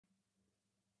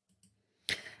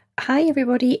Hi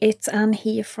everybody, it's Anne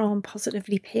here from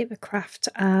Positively Papercraft,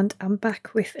 and I'm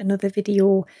back with another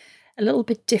video a little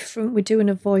bit different. We're doing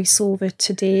a voiceover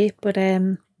today, but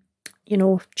you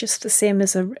know, just the same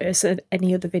as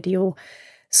any other video.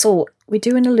 So we're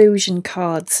doing illusion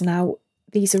cards. Now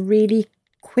these are really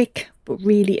quick but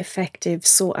really effective.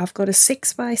 So I've got a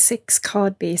 6x6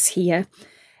 card base here,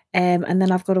 and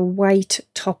then I've got a white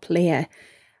top layer,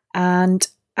 and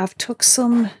I've took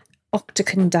some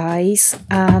octagon dies,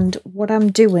 and what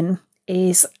I'm doing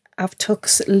is I've took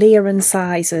layering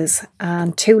sizes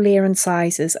and 2 layering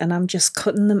sizes, and I'm just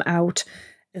cutting them out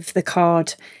of the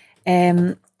card.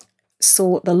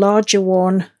 So the larger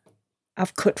one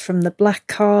I've cut from the white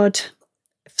card.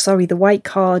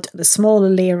 The smaller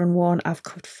layering one I've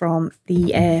cut from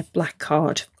the black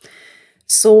card.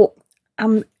 So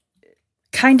I'm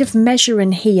kind of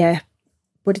measuring here,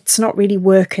 but it's not really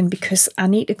working because I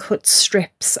need to cut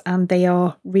strips and they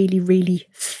are really, really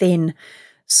thin.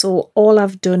 So all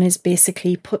I've done is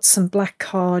basically put some black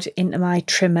card into my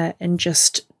trimmer and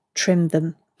just trim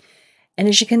them. And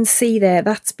as you can see there,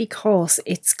 that's because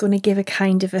it's going to give a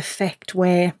kind of effect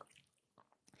where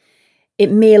it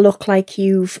may look like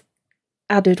you've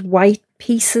added white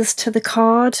pieces to the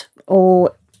card,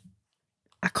 or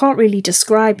I can't really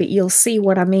describe it. You'll see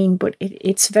what I mean, but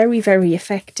it's very, very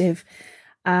effective.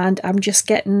 And I'm just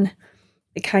getting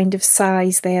the kind of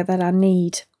size there that I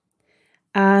need.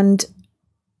 And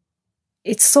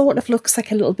it sort of looks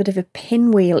like a little bit of a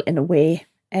pinwheel in a way.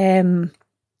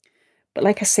 But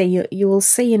like I say, you will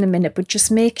see in a minute, but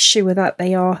just make sure that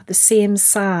they are the same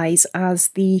size as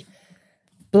the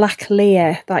black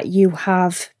layer that you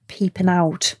have peeping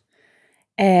out.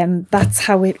 That's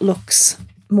how it looks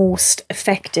most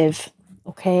effective,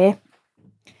 okay?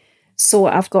 So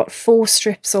I've got 4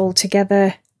 strips all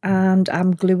together, and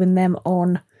I'm gluing them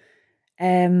on.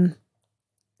 Going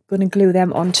to glue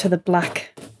them onto the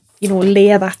black,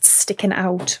 layer that's sticking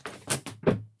out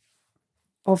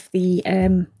of the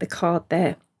card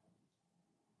there.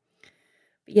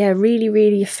 But yeah, really,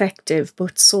 really effective,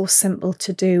 but so simple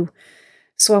to do.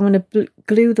 So I'm going to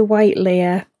glue the white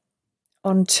layer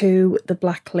onto the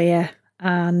black layer,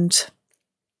 and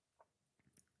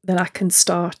then I can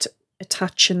start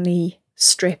attaching the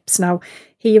strips. Now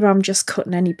here I'm just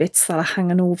cutting any bits that are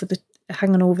hanging over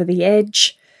the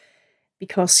edge,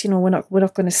 because we're not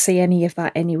going to see any of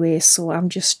that anyway, so I'm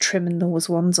just trimming those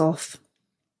ones off.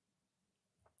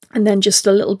 And then just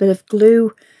a little bit of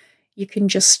glue, you can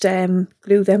just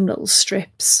glue them little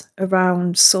strips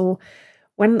around. So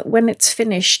when it's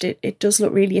finished, it does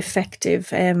look really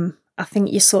effective. I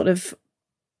think you're sort of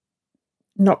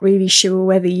not really sure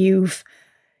whether you've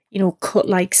cut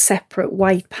like separate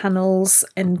white panels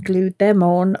and glued them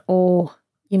on, or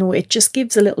it just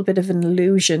gives a little bit of an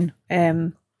illusion,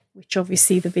 which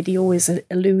obviously the video is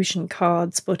illusion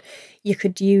cards, but you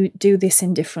could do this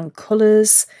in different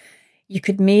colours. You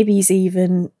could maybe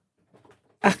even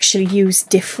actually use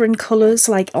different colours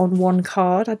like on one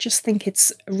card. I just think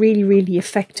it's a really, really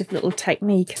effective little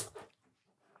technique,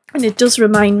 and it does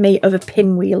remind me of a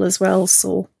pinwheel as well.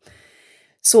 So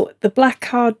the black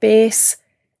card base,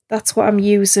 that's what I'm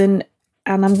using,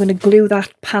 and I'm going to glue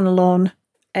that panel on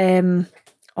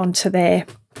onto there.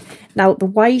 Now the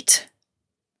white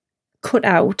cut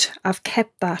out, I've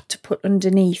kept that to put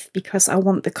underneath because I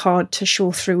want the card to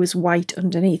show through as white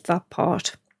underneath that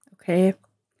part. Okay,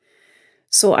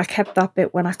 so I kept that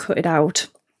bit when I cut it out.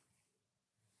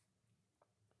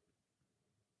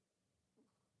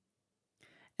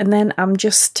 And then I'm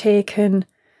just taking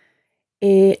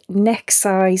a neck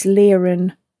size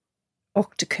layering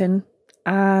octagon,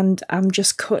 and I'm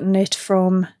just cutting it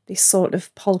from this sort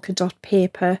of polka dot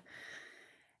paper.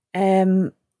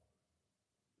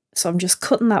 So I'm just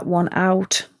cutting that one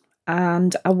out,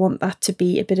 and I want that to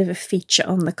be a bit of a feature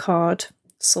on the card.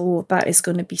 So that is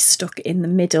going to be stuck in the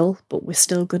middle, but we're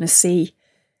still going to see,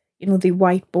 the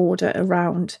white border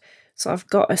around. So I've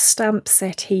got a stamp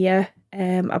set here.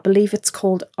 I believe it's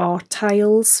called Art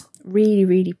Tiles. Really,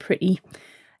 really pretty.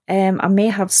 I may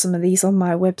have some of these on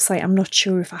my website. I'm not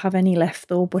sure if I have any left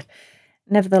though, but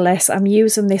nevertheless, I'm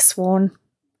using this one,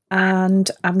 and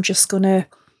I'm just going to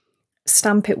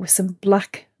stamp it with some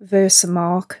black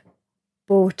Versamark,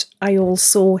 but I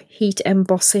also heat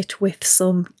emboss it with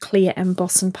some clear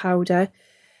embossing powder,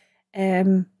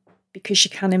 because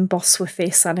you can emboss with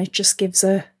this, and it just gives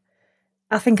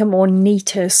I think a more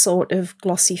neater sort of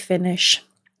glossy finish.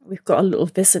 We've got a little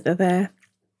visitor there.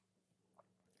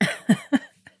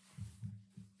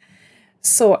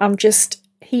 So I'm just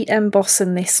heat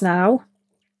embossing this now.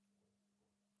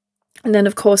 And then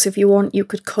of course, if you want, you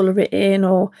could colour it in,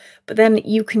 but then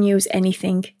you can use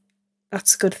anything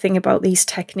that's a good thing about these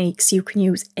techniques. You can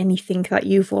use anything that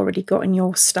you've already got in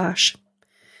your stash.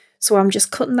 So I'm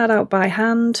just cutting that out by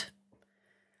hand.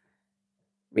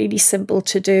 Really simple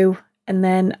to do. And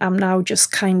then I'm now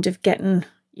just kind of getting,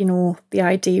 you know, the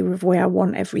idea of where I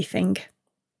want everything.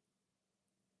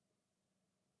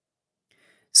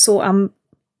 So I'm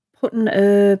putting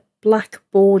a black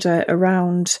border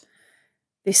around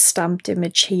this stamped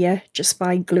image here just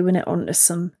by gluing it onto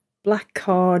some black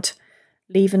card,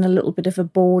 leaving a little bit of a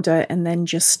border, and then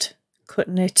just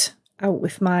cutting it out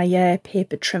with my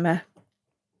paper trimmer.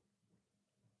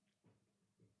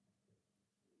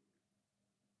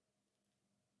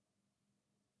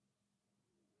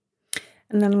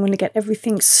 And then I'm going to get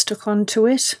everything stuck onto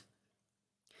it.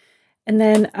 And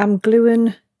then I'm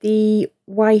gluing the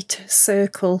white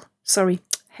circle, sorry,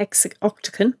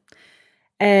 octagon.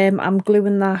 I'm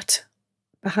gluing that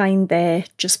behind there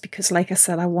just because, like I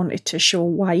said, I want it to show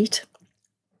white.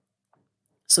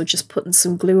 So just putting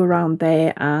some glue around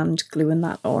there and gluing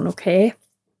that on, okay?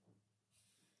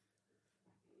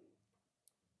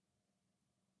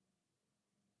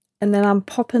 And then I'm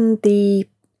popping the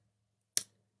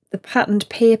patterned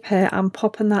paper, I'm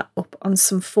popping that up on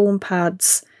some foam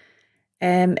pads.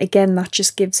 Again, that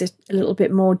just gives it a little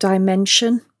bit more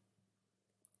dimension.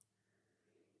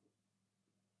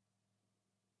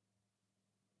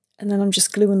 And then I'm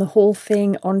just gluing the whole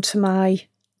thing onto my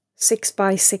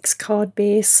 6x6 card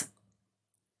base.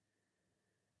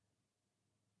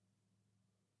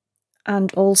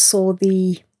 And also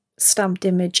the stamped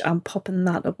image, I'm popping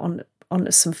that up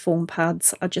onto some foam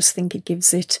pads. I just think it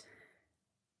gives it,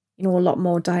 you know, a lot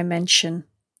more dimension.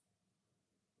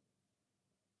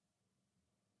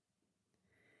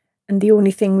 And the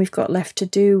only thing we've got left to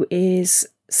do is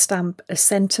stamp a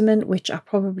sentiment, which I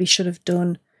probably should have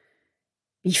done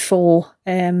before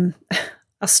I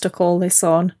stuck all this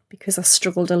on, because I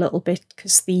struggled a little bit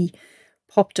because the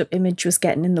popped up image was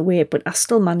getting in the way, but I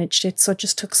still managed it. So I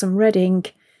just took some red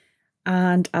ink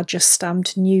and I just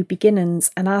stamped New Beginnings,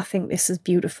 and I think this is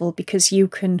beautiful because you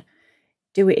can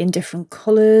do it in different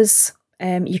colours.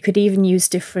 You could even use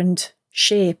different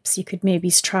shapes. You could maybe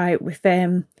try it with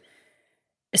a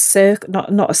circle,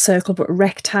 not a circle, but a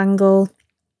rectangle,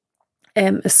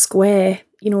 a square,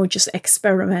 you know, just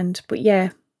experiment. But yeah,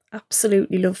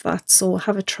 absolutely love that. So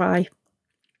have a try.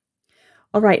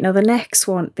 All right, now the next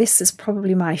one, this is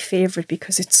probably my favourite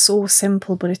because it's so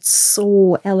simple, but it's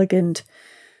so elegant.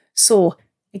 So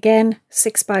again,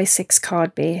 6x6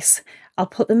 card base. I'll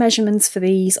put the measurements for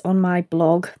these on my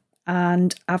blog,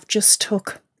 and I've just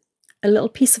took a little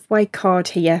piece of white card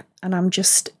here and I'm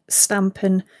just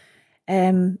stamping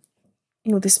you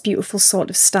know, this beautiful sort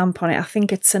of stamp on it. I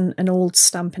think it's an old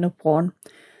Stampin' Up one.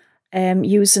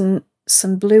 Using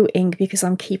some blue ink because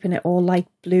I'm keeping it all light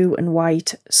blue and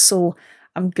white. So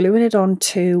I'm gluing it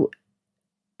onto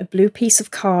a blue piece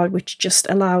of card, which just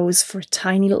allows for a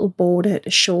tiny little border to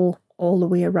show all the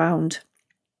way around.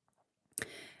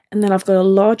 And then I've got a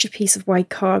larger piece of white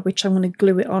card, which I'm going to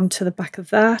glue it onto the back of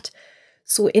that.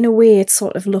 So in a way, it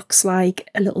sort of looks like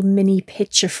a little mini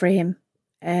picture frame.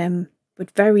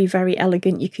 But very, very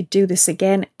elegant. You could do this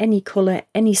again, any colour,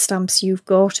 any stamps you've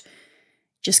got.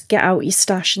 Just get out your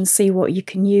stash and see what you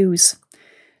can use.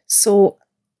 So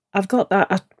I've got that.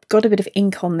 I've got a bit of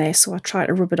ink on there, so I tried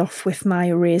to rub it off with my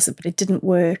eraser, but it didn't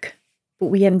work. But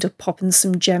we end up popping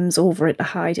some gems over it to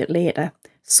hide it later.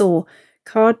 So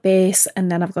card base,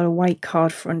 and then I've got a white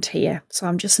card front here. So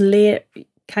I'm just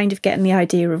kind of getting the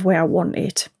idea of where I want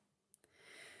it.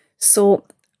 So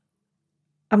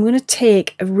I'm going to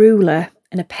take a ruler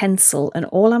and a pencil, and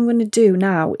all I'm going to do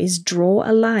now is draw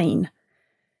a line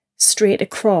straight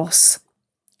across,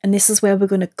 and this is where we're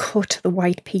going to cut the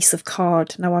white piece of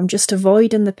card. Now I'm just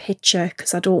avoiding the picture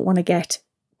because I don't want to get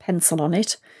pencil on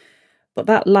it, but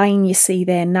that line you see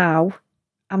there now,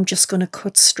 I'm just going to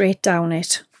cut straight down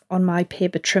it on my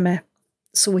paper trimmer.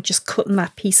 So we're just cutting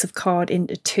that piece of card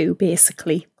into two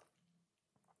basically.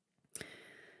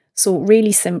 So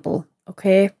really simple,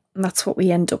 okay, and that's what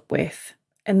we end up with.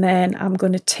 And then I'm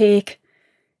going to take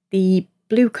the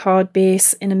blue card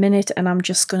base in a minute, and I'm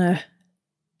just going to,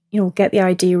 you know, get the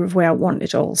idea of where I want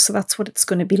it all. So that's what it's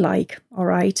going to be like, all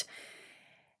right.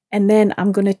 And then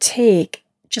I'm going to take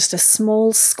just a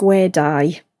small square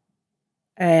die,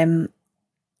 as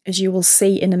you will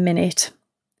see in a minute,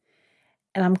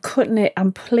 and I'm cutting it,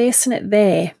 I'm placing it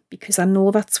there because I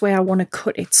know that's where I want to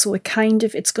cut it. So it kind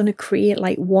of, it's going to create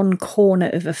like one corner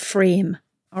of a frame,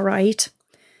 all right.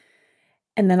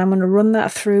 And then I'm going to run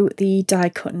that through the die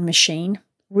cutting machine.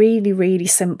 Really, really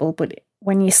simple, but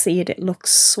when you see it, it looks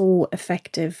so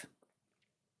effective.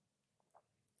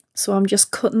 So I'm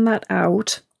just cutting that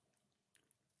out.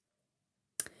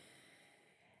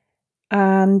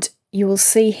 And you will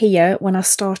see here when I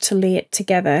start to lay it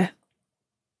together,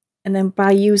 and then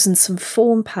by using some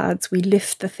foam pads, we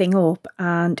lift the thing up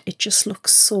and it just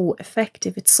looks so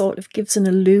effective. It sort of gives an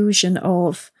illusion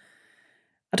of,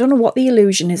 I don't know what the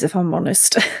illusion is if I'm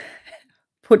honest,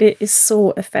 but it is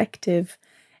so effective.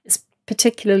 It's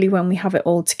particularly when we have it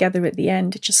all together at the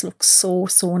end, it just looks so,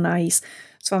 so nice.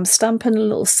 So I'm stamping a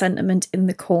little sentiment in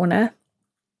the corner.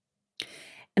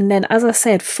 And then, as I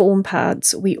said, foam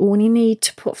pads, we only need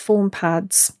to put foam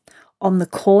pads on the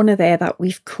corner there that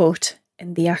we've cut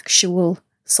in the actual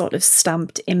sort of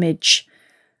stamped image.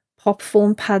 Pop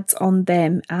foam pads on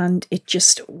them, and it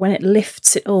just, when it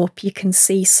lifts it up, you can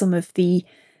see some of the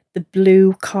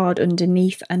blue card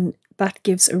underneath, and that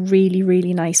gives a really,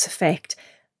 really nice effect.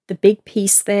 The big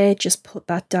piece there, just put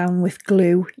that down with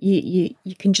glue. You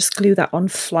can just glue that on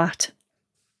flat.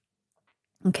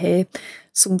 Okay,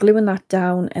 so I'm gluing that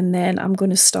down, and then I'm going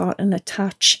to start and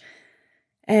attach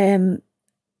the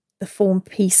foam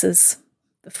pieces,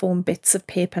 the foam bits of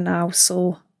paper now.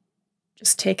 So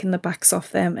just taking the backs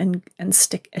off them and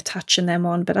attaching them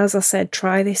on. But as I said,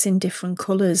 try this in different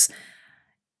colours.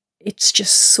 It's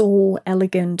just so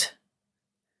elegant.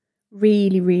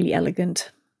 Really, really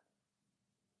elegant.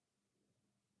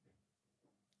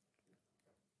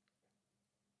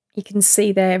 You can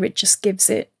see there, it just gives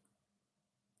it,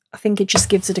 I think it just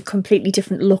gives it a completely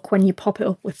different look when you pop it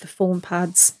up with the foam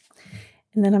pads.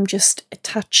 And then I'm just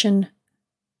attaching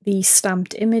the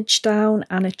stamped image down,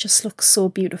 and it just looks so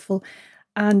beautiful.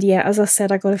 And yeah, as I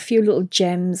said, I got a few little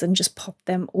gems and just popped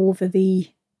them over the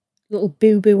little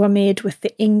boo-boo I made with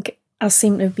the ink. I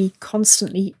seem to be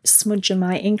constantly smudging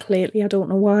my ink lately, I don't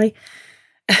know why.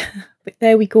 But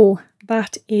there we go,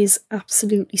 that is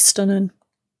absolutely stunning.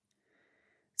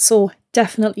 So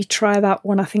definitely try that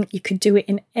one. I think you could do it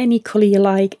in any colour you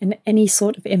like, in any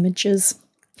sort of images.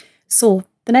 So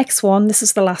the next one, this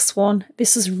is the last one.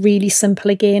 This is really simple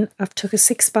again. I've took a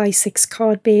 6x6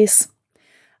 card base,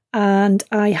 and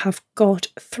I have got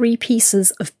 3 pieces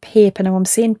of paper. Now I'm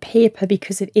saying paper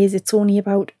because it's only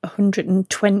about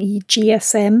 120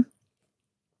 GSM.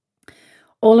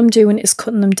 All I'm doing is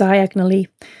cutting them diagonally.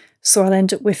 So I'll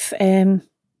end up with, you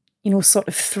know, sort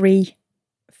of three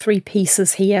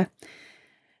pieces here.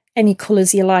 Any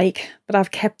colours you like, but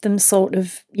I've kept them sort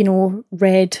of, you know,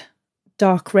 red,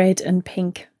 dark red and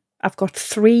pink. I've got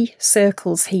 3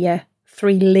 circles here,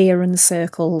 3 layering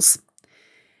circles.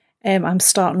 I'm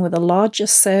starting with a larger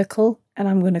circle, and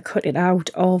I'm going to cut it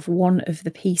out of one of the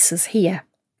pieces here.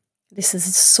 This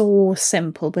is so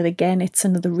simple, but again, it's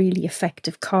another really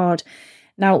effective card.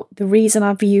 Now, the reason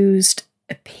I've used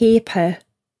a paper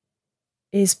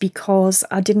is because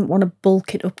I didn't want to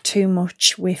bulk it up too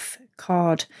much with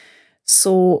card.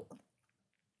 So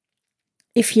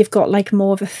if you've got like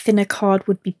more of a thinner card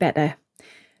would be better.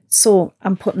 So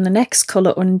I'm putting the next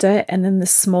colour under, and then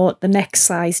the next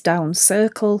size down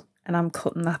circle, and I'm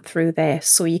cutting that through there.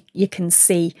 So you can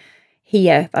see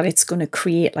here that it's going to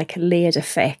create like a layered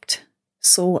effect.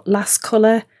 So last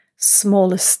colour,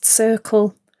 smallest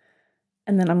circle,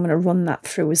 and then I'm going to run that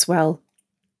through as well.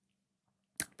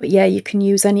 But yeah, you can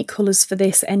use any colours for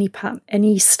this,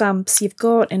 any stamps you've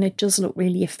got, and it does look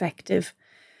really effective.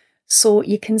 So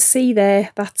you can see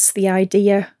there, that's the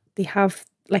idea. They have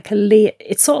like a layer,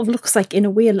 it sort of looks like in a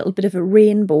way a little bit of a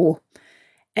rainbow.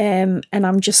 And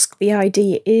the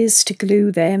idea is to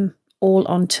glue them all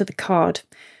onto the card.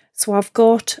 So I've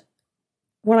got,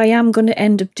 what I am going to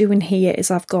end up doing here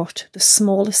is I've got the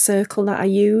smaller circle that I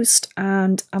used,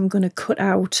 and I'm going to cut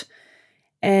out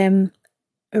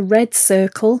a red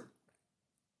circle,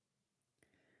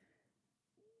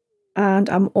 and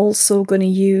I'm also going to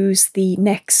use the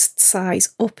next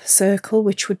size up circle,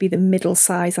 which would be the middle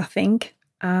size, I think,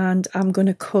 and I'm going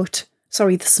to cut,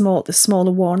 sorry, the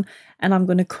smaller one, and I'm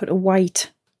going to cut a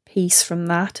white piece from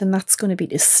that, and that's going to be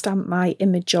to stamp my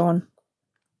image on.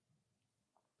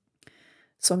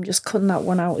 So I'm just cutting that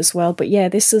one out as well. But yeah,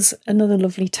 this is another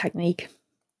lovely technique.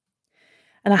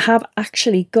 And I have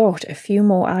actually got a few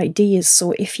more ideas,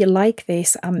 so if you like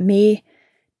this, I may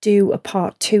do a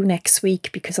part 2 next week,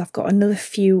 because I've got another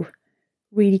few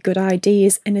really good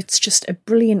ideas, and it's just a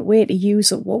brilliant way to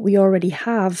use up what we already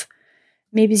have.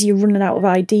 Maybe as you're running out of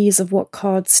ideas of what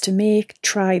cards to make,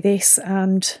 try this,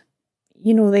 and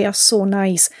you know, they are so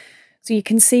nice. So you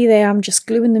can see there, I'm just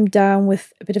gluing them down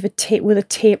with a bit of a tape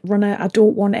runner. I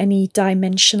don't want any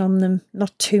dimension on them,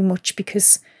 not too much,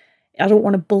 because I don't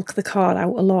want to bulk the card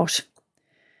out a lot.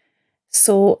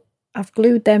 So I've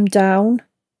glued them down,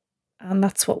 and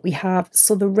that's what we have.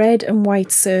 So the red and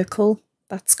white circle,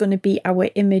 that's going to be our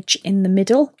image in the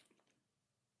middle.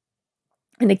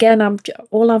 And again,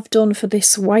 all I've done for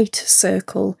this white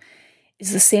circle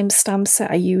is the same stamp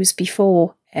set I used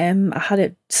before. I had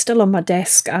it still on my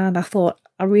desk and I thought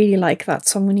I really like that,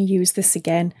 so I'm going to use this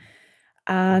again.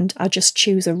 And I just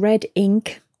choose a red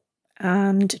ink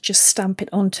and just stamp it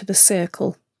onto the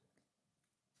circle.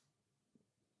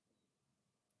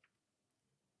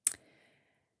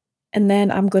 And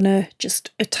then I'm going to just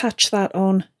attach that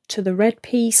on to the red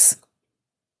piece.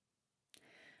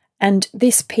 And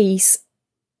this piece,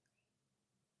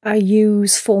 I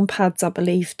use foam pads, I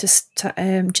believe, just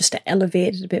to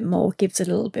elevate it a bit more, gives it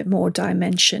a little bit more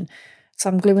dimension. So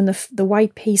I'm gluing the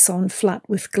white piece on flat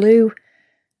with glue,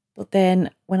 but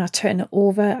then when I turn it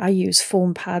over, I use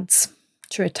foam pads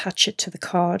to attach it to the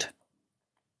card.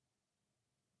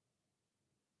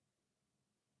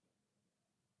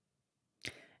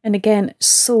 And again,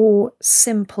 so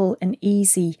simple and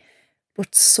easy,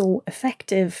 but so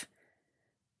effective.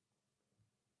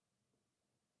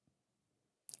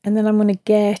 And then I'm going to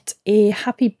get a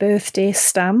happy birthday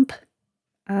stamp,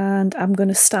 and I'm going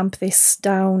to stamp this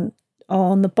down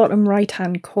on the bottom right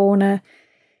hand corner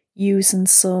using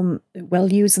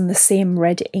the same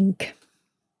red ink.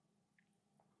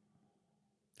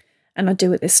 And I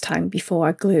do it this time before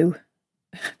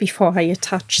I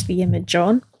attach the image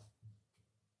on.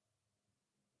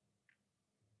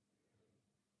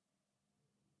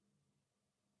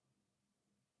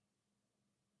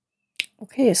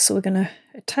 Okay, so we're going to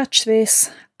attach this,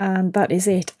 and that is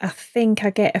it. I think I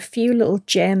get a few little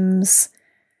gems,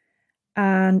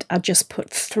 and I just put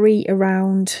 3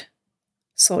 around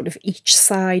sort of each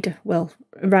side, well,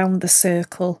 around the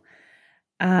circle,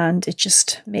 and it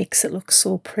just makes it look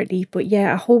so pretty. But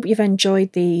yeah, I hope you've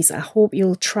enjoyed these. I hope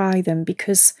you'll try them,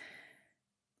 because,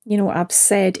 you know, I've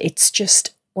said it's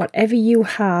just whatever you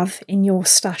have in your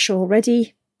stash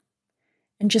already,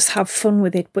 and just have fun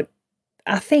with it. But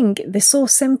I think they're so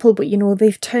simple, but you know,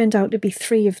 they've turned out to be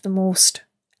 3 of the most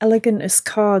elegantest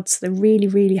cards. They really,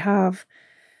 really have.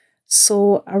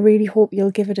 So I really hope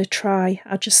you'll give it a try.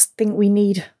 I just think we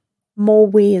need more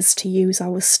ways to use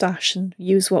our stash and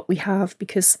use what we have,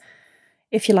 because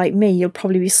if you're like me, you'll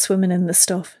probably be swimming in the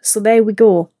stuff. So there we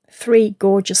go, 3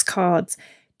 gorgeous cards.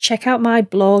 Check out my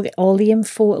blog, all the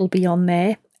info will be on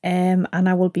there, and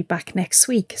I will be back next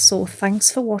week. So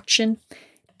thanks for watching,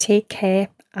 take care,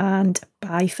 and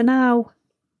bye for now.